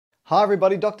Hi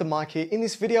everybody, Dr. Mike here. In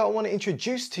this video I want to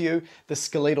introduce to you the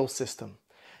skeletal system.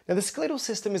 Now the skeletal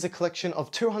system is a collection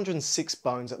of 206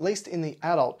 bones, at least in the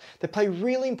adult, that play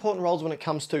really important roles when it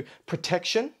comes to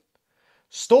protection,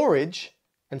 storage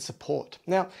and support.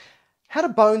 Now, how do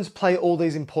bones play all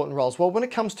these important roles? Well, when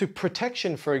it comes to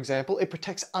protection, for example, it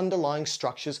protects underlying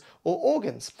structures or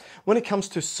organs. When it comes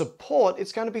to support,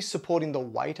 it's going to be supporting the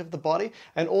weight of the body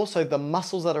and also the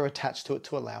muscles that are attached to it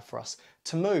to allow for us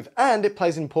to move. And it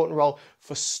plays an important role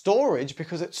for storage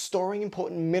because it's storing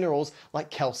important minerals like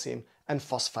calcium and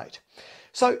phosphate.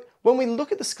 So when we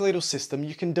look at the skeletal system,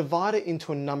 you can divide it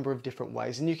into a number of different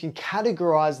ways and you can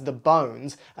categorize the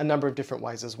bones a number of different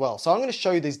ways as well. So I'm going to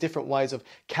show you these different ways of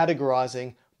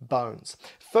categorizing bones.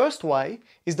 First way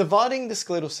is dividing the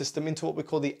skeletal system into what we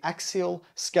call the axial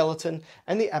skeleton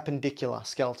and the appendicular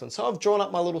skeleton. So I've drawn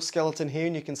up my little skeleton here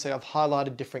and you can see I've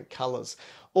highlighted different colors.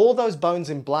 All those bones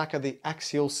in black are the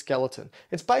axial skeleton.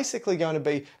 It's basically going to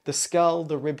be the skull,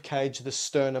 the rib cage, the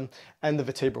sternum, and the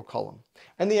vertebral column.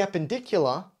 And the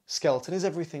appendicular skeleton is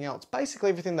everything else, basically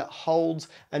everything that holds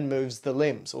and moves the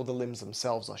limbs, or the limbs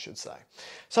themselves, I should say.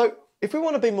 So if we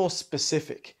want to be more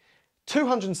specific,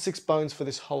 206 bones for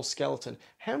this whole skeleton.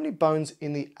 How many bones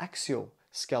in the axial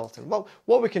skeleton? Well,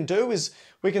 what we can do is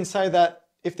we can say that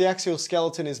if the axial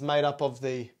skeleton is made up of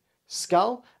the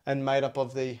skull and made up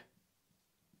of the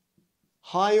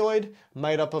hyoid,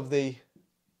 made up of the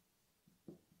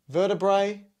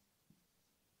vertebrae,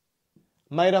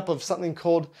 made up of something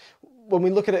called, when we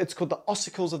look at it, it's called the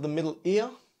ossicles of the middle ear.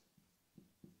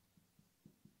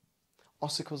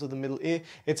 Ossicles of the middle ear.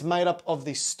 It's made up of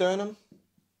the sternum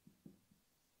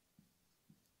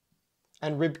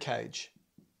and rib cage.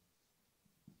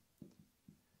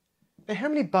 Now, how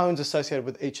many bones are associated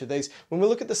with each of these? When we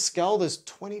look at the skull, there's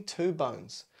 22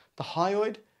 bones. The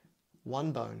hyoid,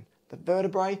 1 bone. The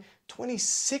vertebrae,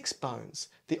 26 bones.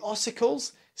 The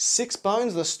ossicles, 6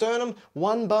 bones. The sternum,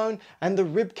 1 bone. And the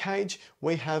rib cage,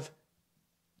 we have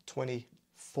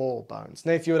 24 bones.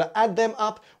 Now, if you were to add them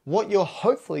up, what you're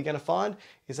hopefully going to find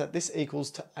is that this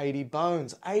equals to 80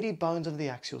 bones. 80 bones of the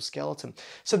axial skeleton.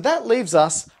 So that leaves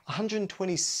us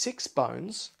 126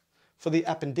 bones for the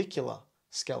appendicular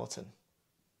skeleton.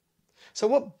 So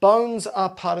what bones are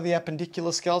part of the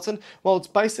appendicular skeleton? Well, it's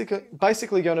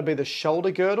basically going to be the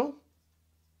shoulder girdle,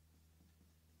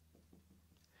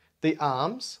 the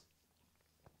arms,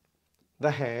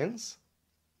 the hands,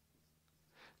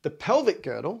 the pelvic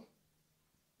girdle,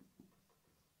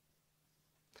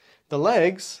 the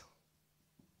legs,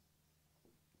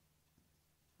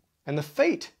 and the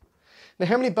feet. Now,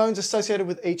 how many bones are associated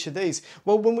with each of these?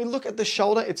 Well, when we look at the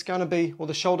shoulder, it's going to be, or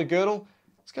the shoulder girdle,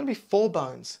 it's going to be 4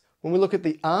 bones. When we look at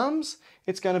the arms,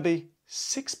 it's going to be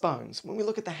 6 bones. When we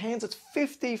look at the hands, it's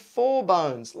 54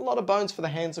 bones. A lot of bones for the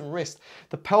hands and wrist.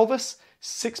 The pelvis,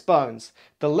 6 bones.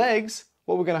 The legs,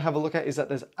 what we're going to have a look at is that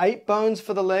there's 8 bones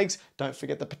for the legs. Don't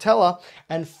forget the patella.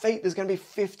 And feet, there's going to be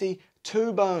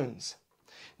 52 bones.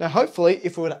 Now, hopefully,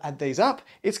 if we were to add these up,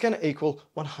 it's going to equal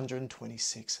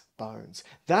 126 bones.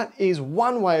 That is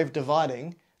one way of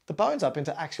dividing the bones up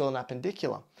into axial and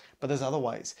appendicular. But there's other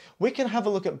ways. We can have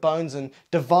a look at bones and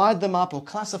divide them up or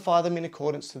classify them in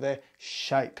accordance to their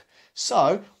shape.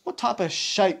 So, what type of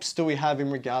shapes do we have in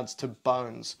regards to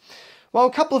bones? Well,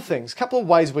 a couple of things, a couple of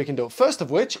ways we can do it. First of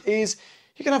which is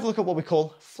you can have a look at what we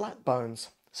call flat bones.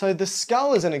 So the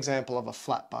skull is an example of a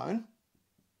flat bone.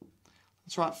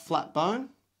 Let's write flat bone.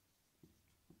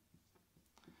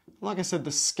 Like I said,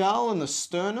 the skull and the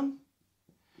sternum,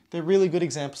 they're really good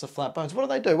examples of flat bones.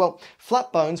 What do? Well,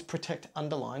 flat bones protect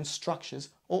underlying structures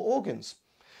or organs.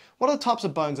 What are the types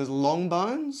of bones? There's long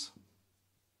bones.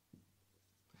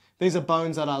 These are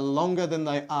bones that are longer than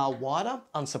they are wider,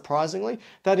 unsurprisingly.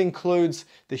 That includes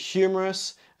the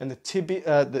humerus and the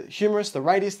tibia, the humerus, the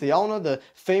radius, the ulna, the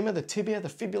femur, the tibia, the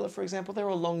fibula, for example. They're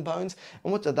all long bones.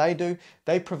 And what do?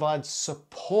 They provide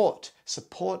support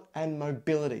and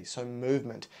mobility, so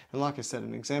movement. And like I said,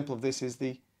 an example of this is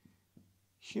the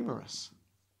humerus.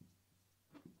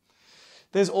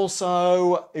 There's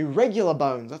also irregular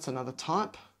bones. That's another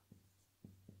type.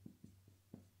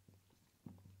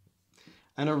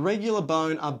 An irregular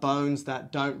bone are bones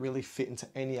that don't really fit into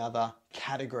any other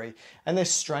category and they're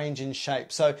strange in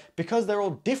shape. So because they're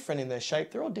all different in their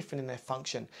shape, they're all different in their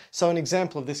function. So an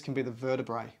example of this can be the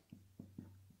vertebrae.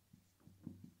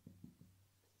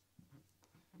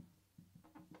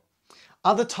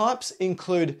 Other types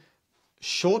include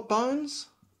short bones.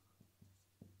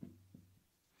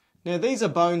 Now these are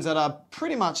bones that are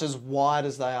pretty much as wide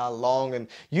as they are long and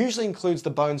usually includes the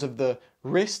bones of the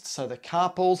wrist, so the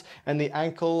carpals, and the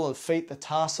ankle, the feet, the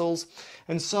tarsals.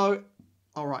 And so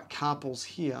I'll write carpals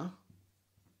here.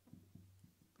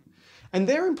 And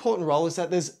their important role is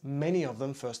that there's many of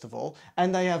them, first of all,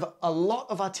 and they have a lot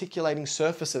of articulating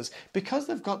surfaces. Because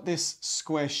they've got this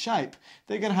square shape,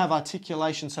 they're going to have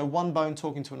articulation, so one bone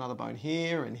talking to another bone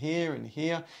here and here and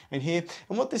here and here.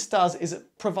 And what this does is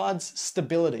it provides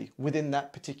stability within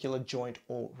that particular joint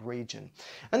or region.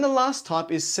 And the last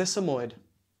type is sesamoid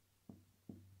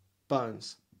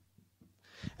bones.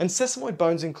 And sesamoid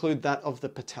bones include that of the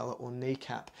patella or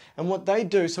kneecap. And what they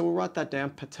do, so we'll write that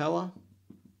down, patella.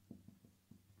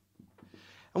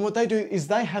 And what they do is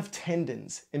they have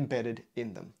tendons embedded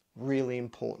in them. Really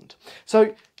important.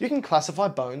 So you can classify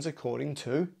bones according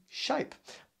to shape.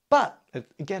 But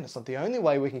again, it's not the only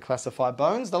way we can classify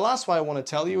bones. The last way I want to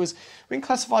tell you is we can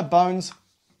classify bones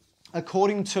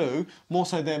according to more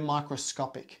so their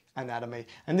microscopic anatomy.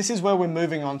 And this is where we're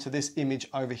moving on to this image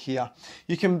over here.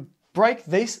 You can break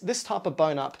this type of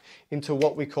bone up into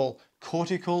what we call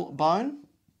cortical bone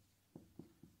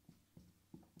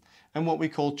and what we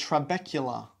call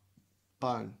trabecular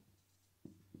bone,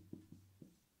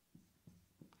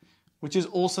 which is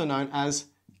also known as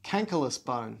cancellous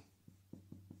bone,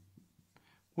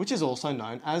 which is also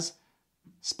known as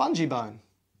spongy bone.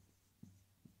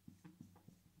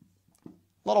 A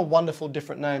lot of wonderful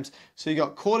different names. So you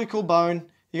got cortical bone,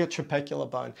 you got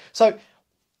trabecular bone. So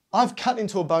I've cut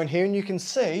into a bone here and you can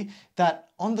see that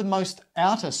on the most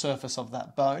outer surface of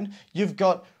that bone, you've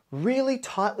got really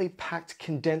tightly packed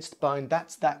condensed bone.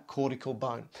 That's that cortical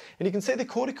bone. And you can see the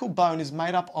cortical bone is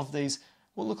made up of these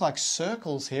what look like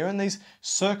circles here, and these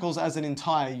circles as an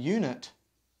entire unit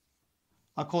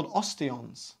are called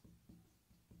osteons.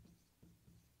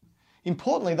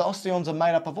 Importantly, the osteons are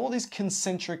made up of all these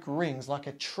concentric rings like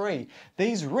a tree.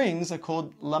 These rings are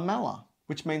called lamella,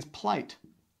 which means plate.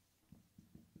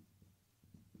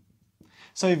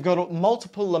 So you've got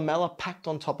multiple lamella packed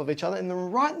on top of each other, and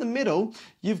then right in the middle,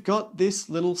 you've got this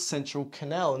little central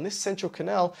canal. And this central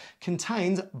canal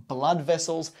contains blood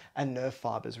vessels and nerve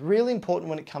fibers. Really important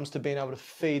when it comes to being able to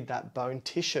feed that bone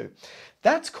tissue.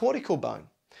 That's cortical bone.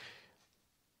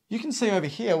 You can see over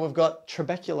here, we've got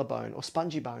trabecular bone or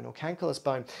spongy bone or cancellous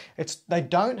bone. They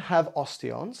don't have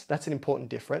osteons. That's an important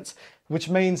difference, which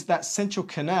means that central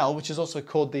canal, which is also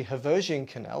called the Haversian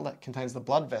canal that contains the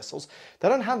blood vessels, they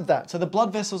don't have that. So the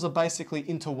blood vessels are basically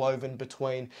interwoven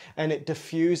between, and it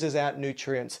diffuses out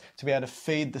nutrients to be able to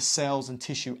feed the cells and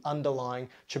tissue underlying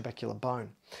trabecular bone.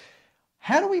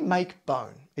 How do we make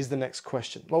bone is the next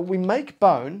question. Well, we make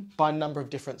bone by a number of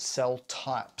different cell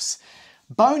types.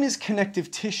 Bone is connective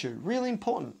tissue, really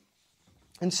important.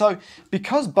 And so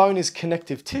because bone is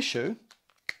connective tissue,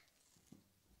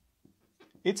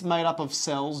 it's made up of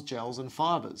cells, gels, and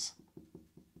fibers.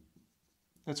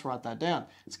 Let's write that down.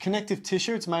 It's connective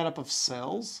tissue, it's made up of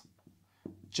cells,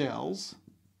 gels,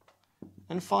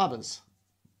 and fibers.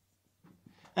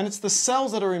 And it's the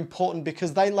cells that are important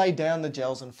because they lay down the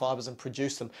gels and fibers and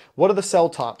produce them. What are the cell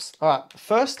types? All right,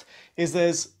 first is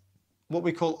there's what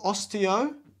we call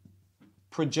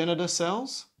osteoprogenitor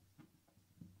cells.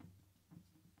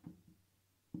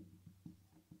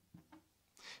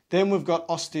 Then we've got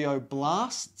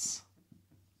osteoblasts,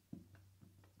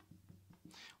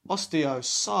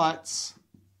 osteocytes,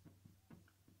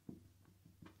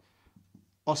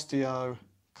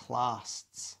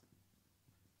 osteoclasts.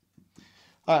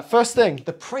 All right, first thing,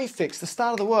 the prefix, the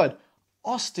start of the word,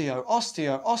 osteo,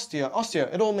 osteo, osteo,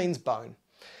 osteo, it all means bone.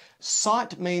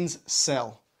 Cyte means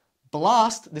cell.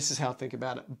 Blast, this is how I think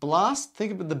about it. Blast,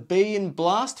 think of the B in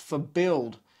blast for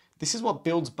build. This is what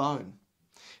builds bone.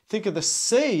 Think of the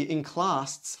C in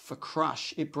clasts for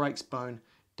crush. It breaks bone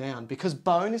down because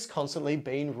bone is constantly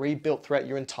being rebuilt throughout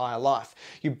your entire life.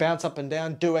 You bounce up and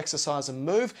down, do exercise and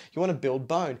move. You want to build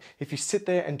bone. If you sit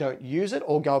there and don't use it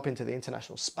or go up into the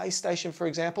International Space Station, for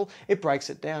example, it breaks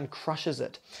it down, crushes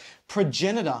it.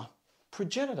 Progenitor,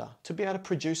 to be able to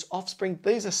produce offspring.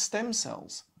 These are stem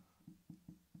cells.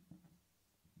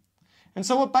 And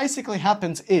so what basically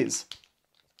happens is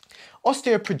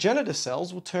osteoprogenitor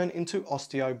cells will turn into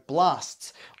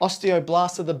osteoblasts.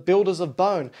 Osteoblasts are the builders of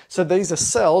bone. So these are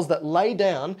cells that lay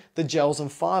down the gels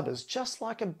and fibers, just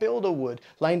like a builder would,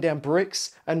 laying down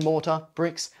bricks and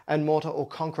mortar or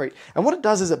concrete. And what it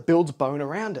does is it builds bone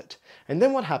around it. And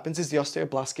then what happens is the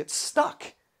osteoblast gets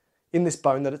stuck in this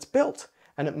bone that it's built.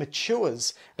 And it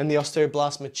matures, and the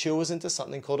osteoblast matures into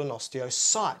something called an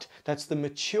osteocyte. That's the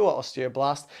mature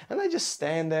osteoblast, and they just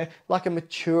stand there like a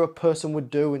mature person would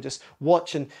do and just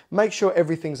watch and make sure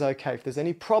everything's okay. If there's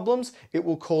any problems, it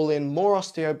will call in more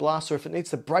osteoblasts, or if it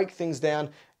needs to break things down,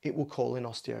 it will call in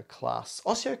osteoclasts.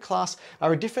 Osteoclasts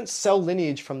are a different cell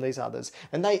lineage from these others,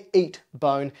 and they eat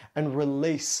bone and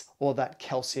release all that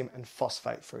calcium and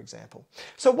phosphate, for example.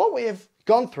 So what we have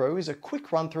gone through is a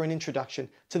quick run through an introduction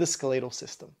to the skeletal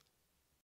system.